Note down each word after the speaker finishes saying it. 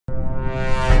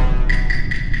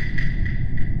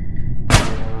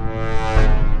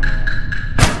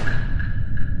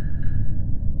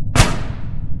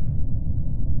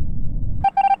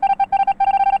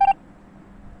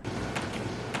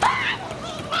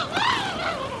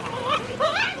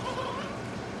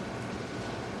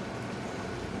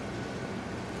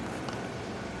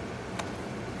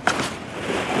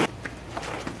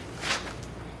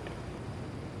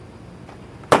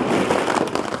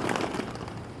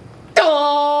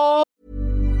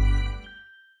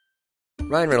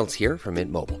Ryan Reynolds here from Mint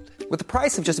Mobile. With the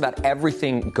price of just about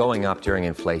everything going up during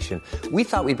inflation, we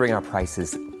thought we'd bring our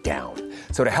prices down.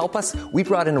 So to help us, we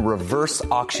brought in a reverse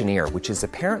auctioneer, which is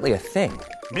apparently a thing.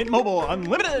 Mint Mobile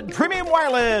Unlimited Premium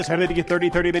Wireless. How to get 30,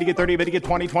 30, bit to get 30, bit to get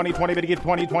 20, 20, 20, bit to get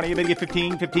 20, 20, bit to get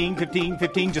 15, 15, 15,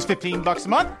 15, just $15 a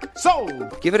month?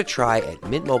 Sold! Give it a try at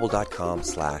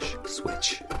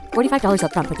mintmobile.com/switch. $45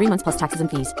 up front for 3 months plus taxes and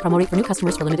fees. Promo rate for new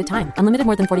customers for limited time. Unlimited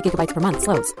more than 40 gigabytes per month.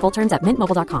 Slows full terms at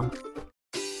mintmobile.com.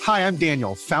 Hi, I'm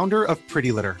Daniel, founder of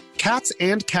Pretty Litter. Cats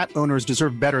and cat owners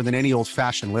deserve better than any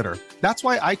old-fashioned litter. That's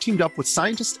why I teamed up with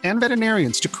scientists and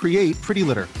veterinarians to create Pretty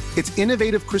Litter. Its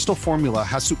innovative crystal formula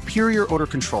has superior odor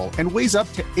control and weighs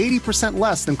up to 80%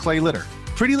 less than clay litter.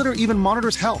 Pretty Litter even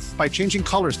monitors health by changing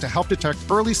colors to help detect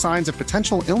early signs of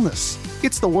potential illness.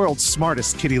 It's the world's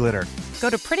smartest kitty litter. Go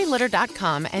to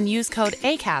prettylitter.com and use code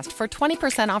ACAST for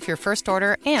 20% off your first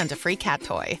order and a free cat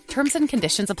toy. Terms and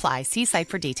conditions apply. See site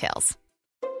for details.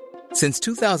 Since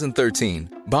 2013,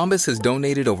 Bombas has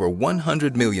donated over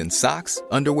 100 million socks,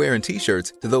 underwear, and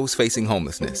T-shirts to those facing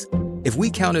homelessness. If we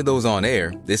counted those on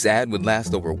air, this ad would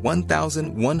last over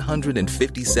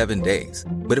 1,157 days.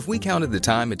 But if we counted the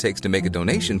time it takes to make a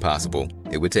donation possible,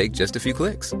 it would take just a few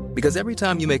clicks. Because every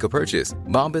time you make a purchase,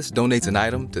 Bombas donates an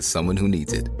item to someone who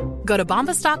needs it. Go to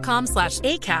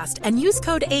bombas.com/ACAST and use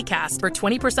code ACAST for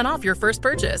 20% off your first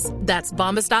purchase. That's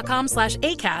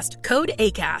bombas.com/ACAST, code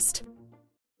ACAST.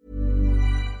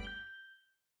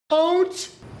 Don't!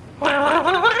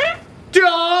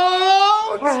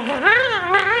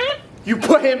 You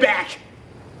put him back!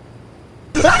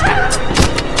 There are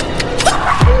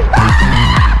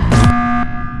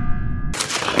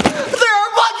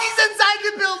monkeys inside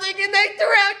the building and they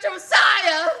threw out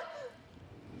Josiah!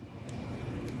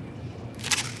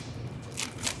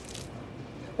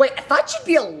 Wait, I thought you'd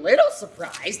be a little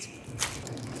surprised.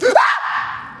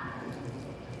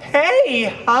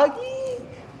 Hey, Huggy!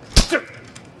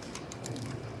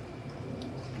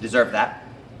 Deserve that.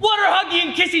 What are Huggy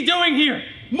and Kissy doing here?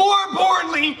 More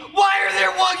importantly, why are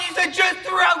there wuggies that just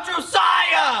threw out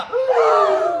Josiah?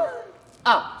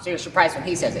 Oh, so you're surprised when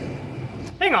he says it.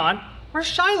 Hang on, where's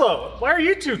Shiloh? Why are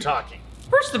you two talking?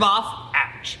 First of all,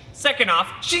 ouch. Second off,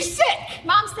 she's sick.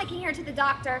 Mom's taking her to the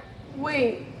doctor.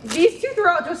 Wait, these two threw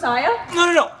out Josiah?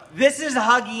 No. This is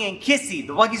Huggy and Kissy.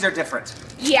 The wuggies are different.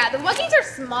 Yeah, the wuggies are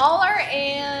smaller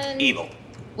and... evil.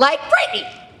 Like Brittany.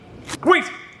 Wait,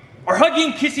 are Huggy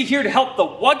and Kissy here to help the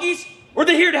wuggies? Or are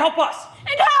they here to help us?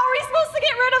 And how are we supposed to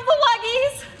get rid of the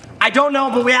wuggies? I don't know,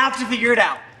 but we have to figure it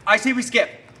out. I say we skip.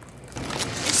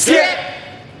 Skip!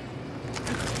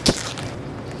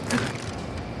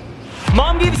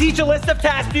 Mom gives each a list of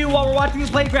tasks to do while we're watching the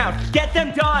playground. Get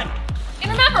them done! And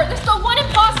remember, there's still one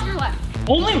imposter left.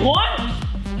 Only one?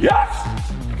 Yes!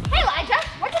 Hey, Elijah,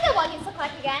 what do the wuggies look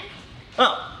like again?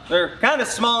 Oh, they're kind of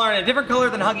smaller and a different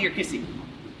color than Huggy or Kissy.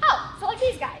 Oh, so like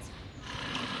these guys.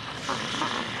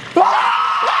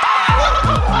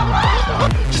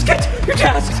 Just get your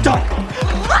tasks done!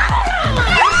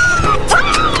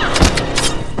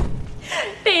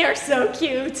 They are so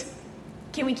cute.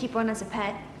 Can we keep one as a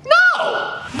pet? No!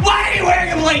 Why are you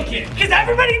wearing a blanket? Because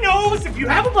everybody knows if you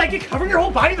have a blanket covering your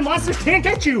whole body, the monsters can't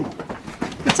get you.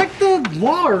 It's like the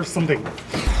law or something.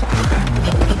 That's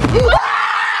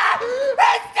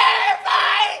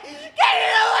terrifying! Get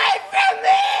it away from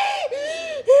me!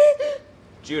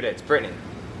 Judah, it's Brittany.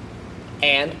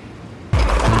 And? Wait,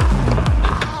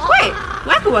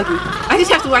 Wacka-Wuggy. I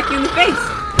just have to whack you in the face.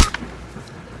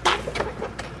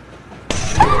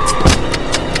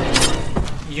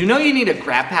 You know you need a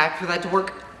grab pack for that to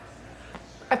work?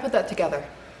 I put that together.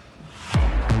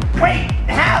 Wait,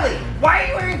 Hallie! Why are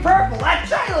you wearing purple? That's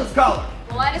Shiloh's color!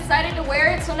 Well, I decided to wear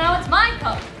it, so now it's my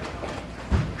color.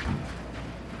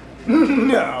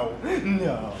 No.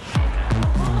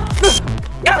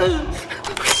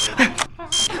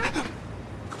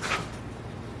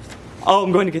 Oh,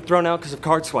 I'm going to get thrown out because of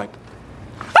card swipe.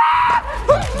 Ah!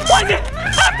 What is it?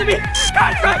 After me!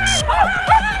 Card swipe!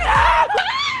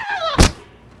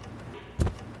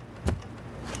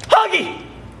 Huggy!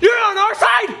 You're on our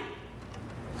side!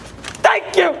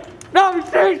 Thank you! No,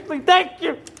 seriously, thank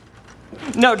you!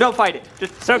 No, don't fight it.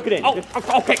 Just soak it in. Oh,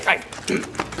 okay, fine.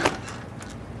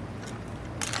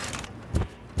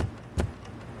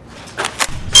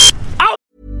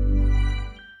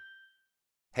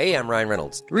 Hey, I'm Ryan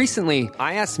Reynolds. Recently,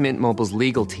 I asked Mint Mobile's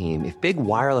legal team if big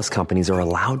wireless companies are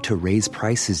allowed to raise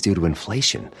prices due to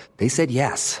inflation. They said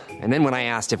yes. And then when I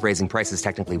asked if raising prices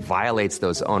technically violates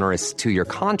those onerous 2-year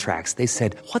contracts, they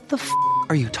said, "What the f***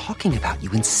 are you talking about,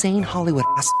 you insane Hollywood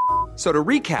ass?" So to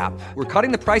recap, we're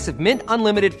cutting the price of Mint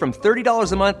Unlimited from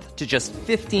 $30 a month to just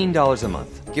 $15 a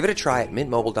month. Give it a try at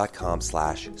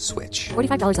mintmobile.com/switch.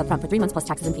 $45 up front for 3 months plus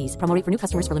taxes and fees. Promo rate for new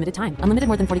customers for limited time. Unlimited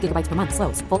more than 40 gigabytes per month.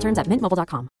 Slows full terms at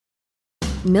mintmobile.com.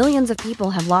 Millions of people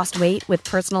have lost weight with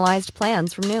personalized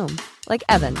plans from Noom. Like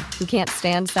Evan, who can't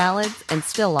stand salads and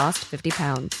still lost 50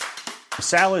 pounds.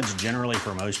 Salads generally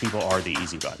for most people are the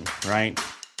easy button, right?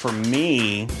 For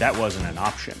me, that wasn't an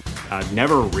option. I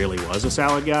never really was a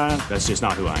salad guy. That's just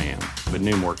not who I am. But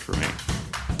Noom worked for me.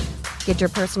 Get your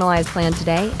personalized plan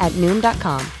today at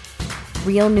Noom.com.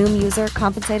 Real Noom user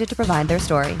compensated to provide their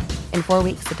story. In 4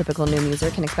 weeks, the typical Noom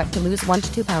user can expect to lose 1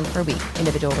 to 2 pounds per week.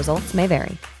 Individual results may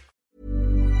vary.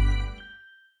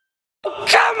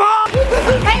 Come on!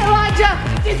 Hey, Elijah!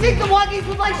 Do you think the Wuggies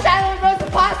would like Shiloh and Rose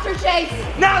imposter chase?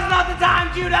 Now's not the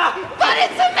time, Judah! But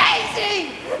it's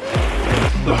amazing!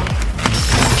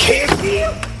 Kissy?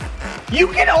 You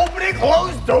can open and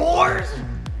close doors?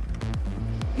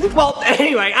 Well,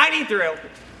 anyway, I need through.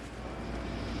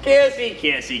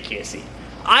 Kissy.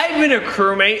 I've been a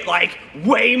crewmate, like,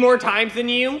 way more times than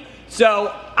you,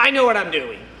 so I know what I'm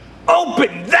doing.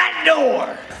 Open that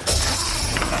door!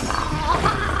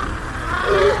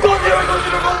 Go through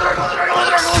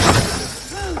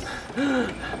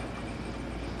it!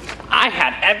 I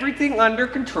had everything under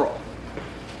control.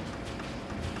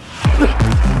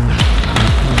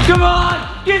 Come on!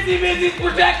 Kissy Missy's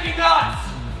protecting us!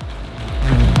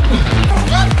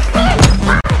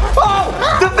 Oh!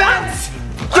 The vents!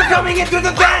 They're coming in through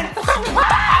the vents!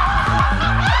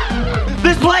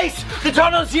 This place! The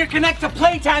tunnels here connect to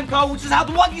Playtime Code, which is how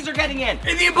the Wuggies are getting in!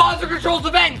 And the imposter controls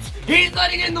the vents! He's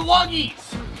letting in the Wuggies!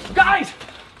 Guys!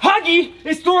 Huggy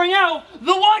is throwing out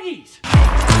the Wuggies!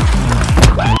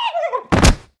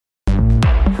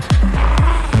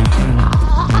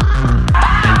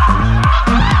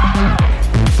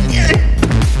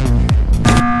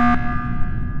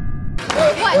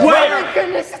 Where? Oh my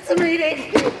goodness, it's a meeting!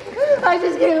 I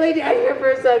just can't lay down here for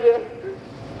a second.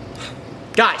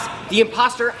 Guys, the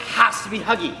imposter has to be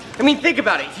Huggy. I mean, think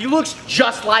about it. He looks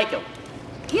just like him.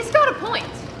 He's got a point.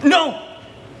 No!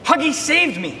 Huggy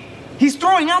saved me. He's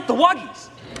throwing out the Wuggies.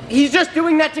 He's just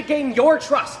doing that to gain your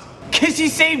trust. Kissy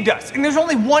saved us, and there's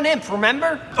only one imp,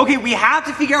 remember? Okay, we have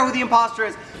to figure out who the imposter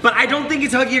is, but I don't think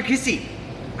it's Huggy or Kissy.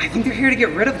 I think they're here to get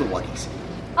rid of the Wuggies.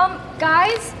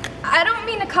 Guys, I don't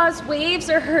mean to cause waves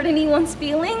or hurt anyone's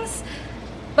feelings,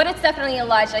 but it's definitely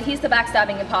Elijah. He's the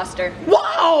backstabbing imposter.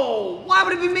 Whoa! Why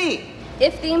would it be me?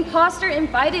 If the imposter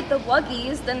invited the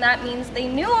Wuggies, then that means they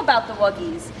knew about the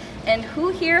Wuggies. And who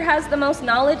here has the most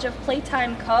knowledge of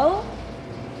Playtime Co?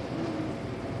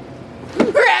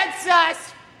 Red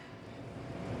sus!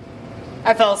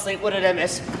 I fell asleep. What did I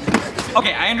miss?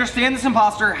 Okay, I understand this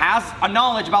imposter has a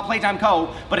knowledge about Playtime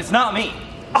Co, but it's not me.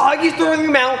 Huggy's throwing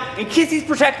them out, and Kissy's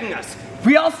protecting us. If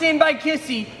we all stand by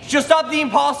Kissy, she'll stop the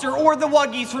imposter or the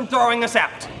Wuggies from throwing us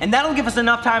out. And that'll give us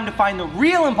enough time to find the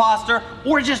real imposter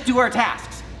or just do our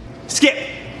tasks. Skip.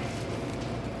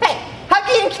 Hey,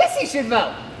 Huggy and Kissy should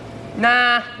vote.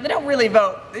 Nah, they don't really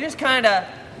vote. They just kinda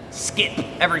skip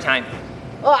every time.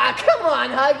 Aw, come on,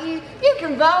 Huggy. You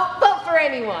can vote. Vote for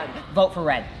anyone. Vote for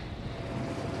Red.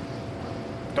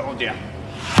 Told ya.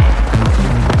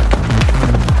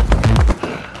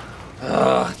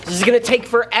 This is gonna take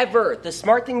forever. The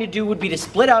smart thing to do would be to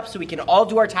split up so we can all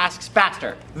do our tasks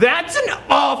faster. That's an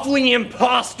awfully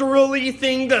imposterly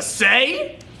thing to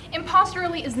say.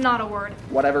 Imposterly is not a word.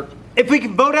 Whatever. If we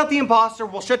can vote out the imposter,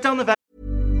 we'll shut down the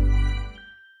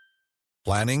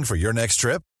Planning for your next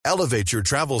trip? Elevate your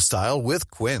travel style with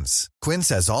Quince. Quince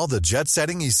has all the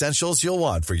jet-setting essentials you'll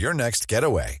want for your next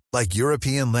getaway, like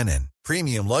European linen,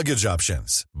 premium luggage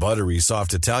options, buttery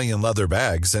soft Italian leather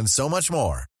bags, and so much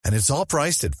more. And it's all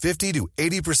priced at 50 to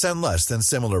 80% less than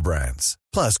similar brands.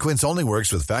 Plus, Quince only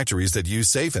works with factories that use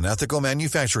safe and ethical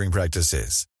manufacturing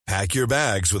practices. Pack your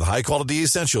bags with high-quality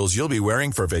essentials you'll be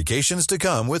wearing for vacations to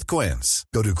come with Quince.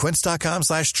 Go to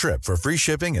quince.com/trip for free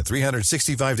shipping and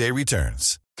 365-day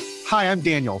returns. Hi, I'm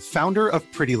Daniel, founder of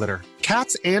Pretty Litter.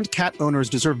 Cats and cat owners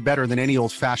deserve better than any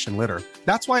old-fashioned litter.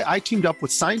 That's why I teamed up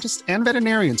with scientists and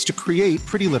veterinarians to create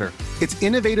Pretty Litter. Its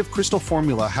innovative crystal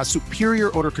formula has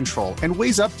superior odor control and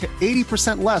weighs up to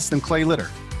 80% less than clay litter.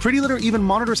 Pretty Litter even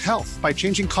monitors health by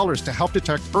changing colors to help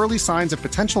detect early signs of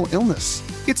potential illness.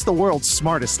 It's the world's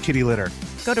smartest kitty litter.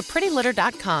 Go to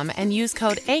prettylitter.com and use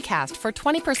code ACAST for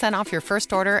 20% off your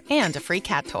first order and a free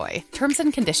cat toy. Terms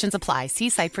and conditions apply. See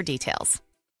site for details.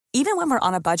 Even when we're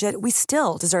on a budget, we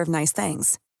still deserve nice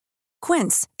things.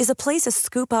 Quince is a place to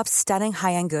scoop up stunning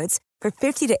high-end goods for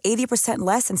 50 to 80%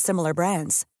 less than similar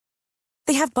brands.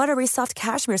 They have buttery soft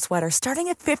cashmere sweaters starting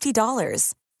at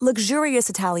 $50, luxurious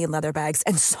Italian leather bags,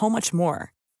 and so much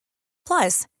more.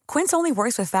 Plus, Quince only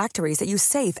works with factories that use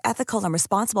safe, ethical, and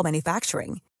responsible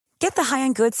manufacturing. Get the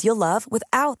high-end goods you'll love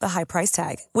without the high price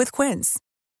tag with Quince.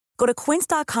 Go to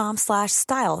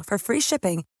quince.com/style for free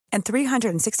shipping and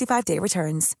 365-day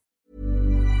returns.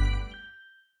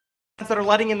 That are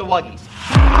letting in the Wuggies.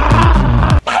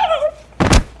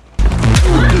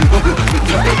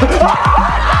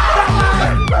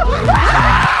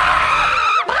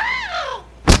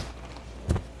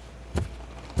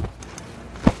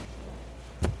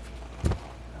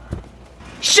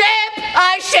 Ship!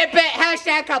 I ship it!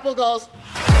 Hashtag couple goals.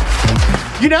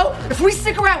 You know, if we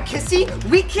stick around Kissy,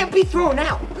 we can't be thrown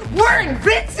out. We're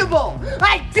invincible!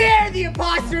 I dare the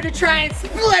imposter to try and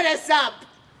split us up!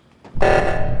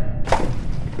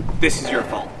 This is your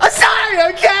fault. Sorry,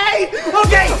 okay?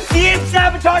 Okay, the imp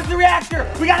sabotaged the reactor.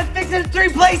 We gotta fix it in 3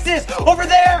 places. Over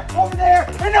there,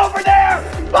 and over there.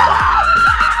 Ah!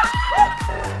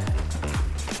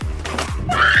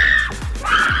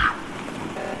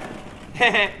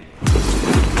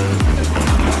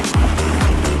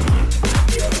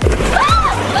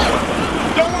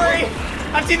 Don't worry,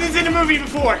 I've seen this in a movie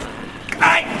before.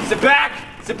 Alright, sit back,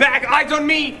 eyes on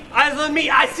me,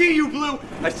 I see you, Blue,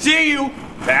 I see you,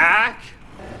 back.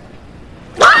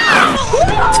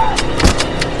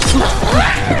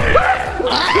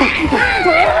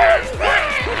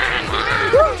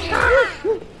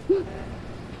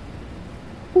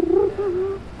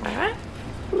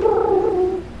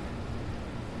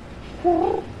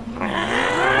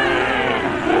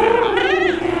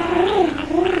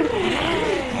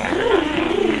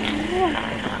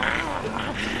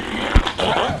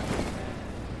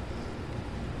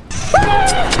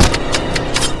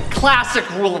 Classic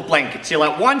rule of blankets. You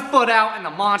let one foot out and the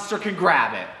monster can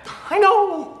grab it. I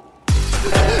know.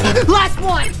 Last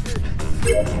one!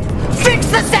 Fix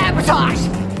the sabotage!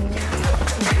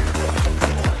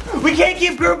 We can't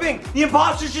keep grouping. The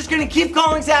imposter's just gonna keep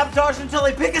calling sabotage until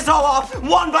they pick us all off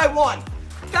one by one.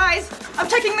 Guys, I'm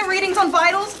checking the readings on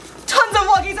vitals. Tons of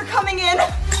Wuggies are coming in.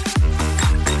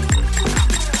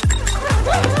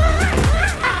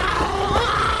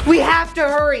 We have to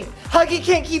hurry. Huggy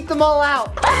can't keep them all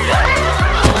out.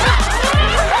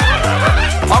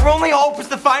 Our only hope is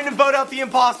to find and vote out the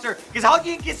imposter, because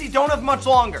Huggy and Kissy don't have much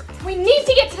longer. We need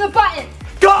to get to the button.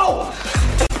 Go!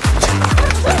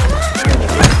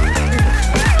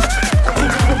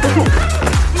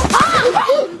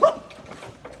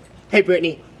 Hey,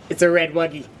 Brittany, it's a red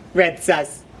Wuggy. Red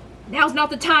sus. Now's not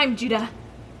the time, Judah.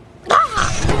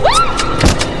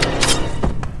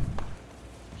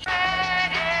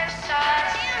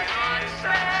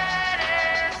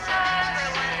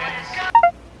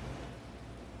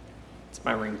 It's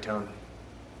my ringtone.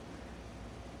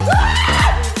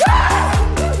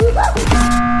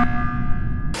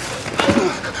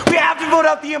 We have to vote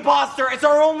out the imposter. It's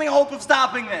our only hope of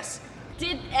stopping this.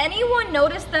 Did anyone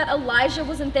notice that Elijah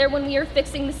wasn't there when we were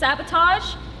fixing the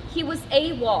sabotage? He was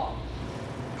AWOL.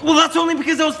 Well, that's only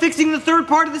because I was fixing the third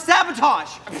part of the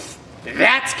sabotage.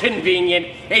 That's convenient.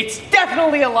 It's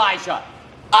definitely Elijah.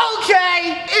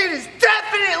 Okay, it is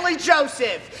definitely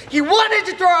Joseph. He wanted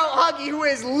to throw out Huggy, who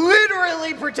is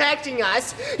literally protecting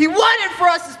us. He wanted for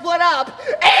us to split up,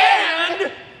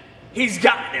 And he's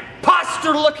got an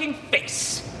imposter-looking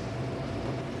face.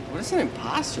 What does an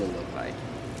imposter look like?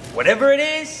 Whatever it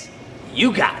is,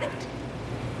 you got it.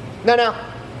 No,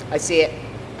 I see it.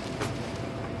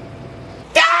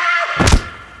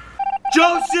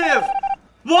 Joseph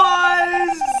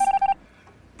was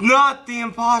not the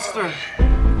imposter.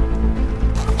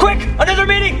 Quick, another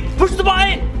meeting! Push the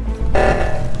button!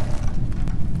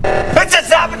 It's a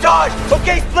sabotage!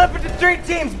 Okay, split into 3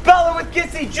 teams. Bella with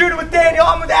Kissy, Judah with Daniel,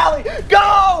 I'm with Allie.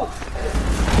 Go!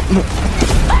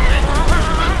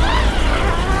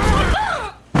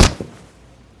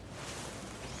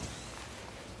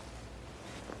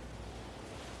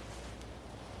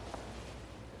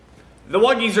 The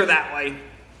Wuggies are that way.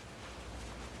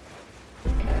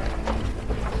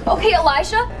 Okay,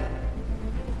 Elijah.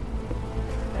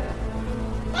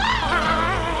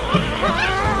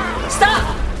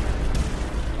 Stop!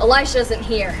 Elijah isn't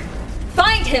here.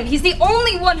 Find him. He's the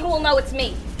only one who will know it's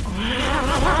me.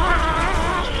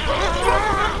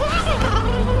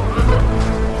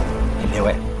 I knew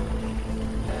it.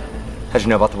 How'd you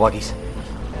know about the Wuggies?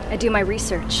 I do my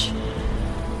research.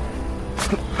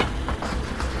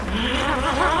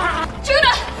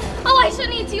 Judah! Elijah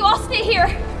needs you. I'll stay here.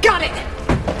 Got it!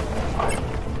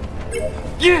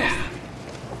 Yeah!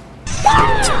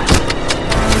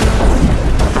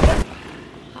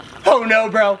 Oh no,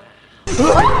 bro.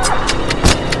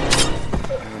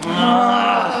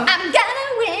 I'm gonna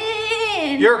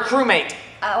win. You're a crewmate.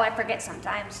 Oh, I forget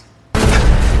sometimes.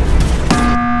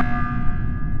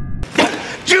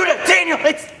 Judah, Daniel,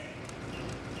 it's...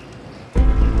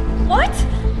 What?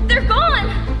 They're gone!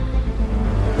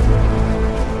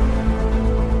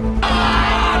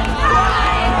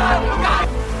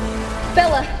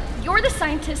 Bella, you're the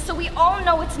scientist, so we all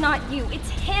know it's not you. It's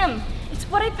him. It's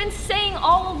what I've been saying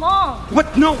all along.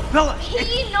 What? No, Bella.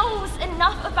 He knows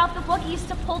enough about the Wuggies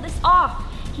to pull this off.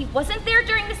 He wasn't there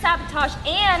during the sabotage,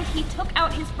 and he took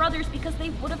out his brothers because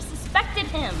they would have suspected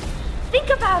him. Think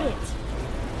about it.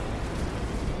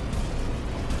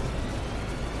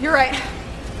 You're right.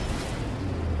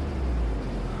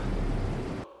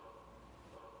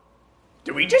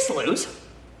 Did we just lose?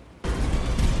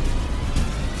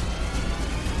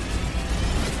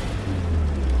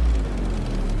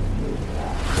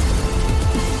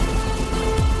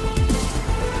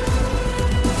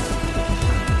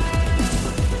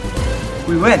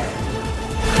 We win.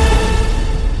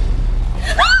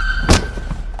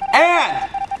 And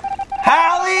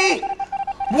Hallie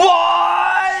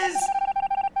was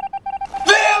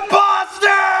the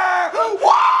imposter!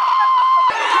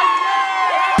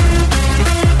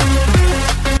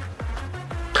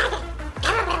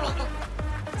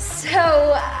 So,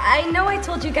 I know I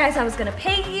told you guys I was gonna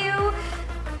pay you,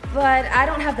 but I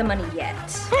don't have the money yet.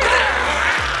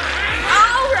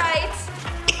 All right.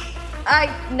 I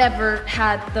never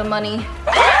had the money.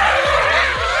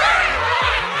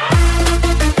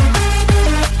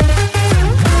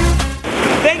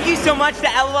 Thank you so much to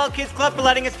LOL Kids Club for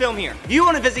letting us film here. If you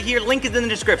want to visit here, link is in the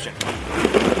description.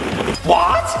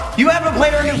 What? You haven't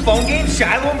played our new phone game,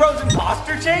 Shiloh Bros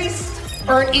Imposter Chase?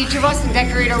 Earn each of us and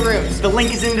decorate our rooms. The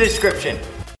link is in the description.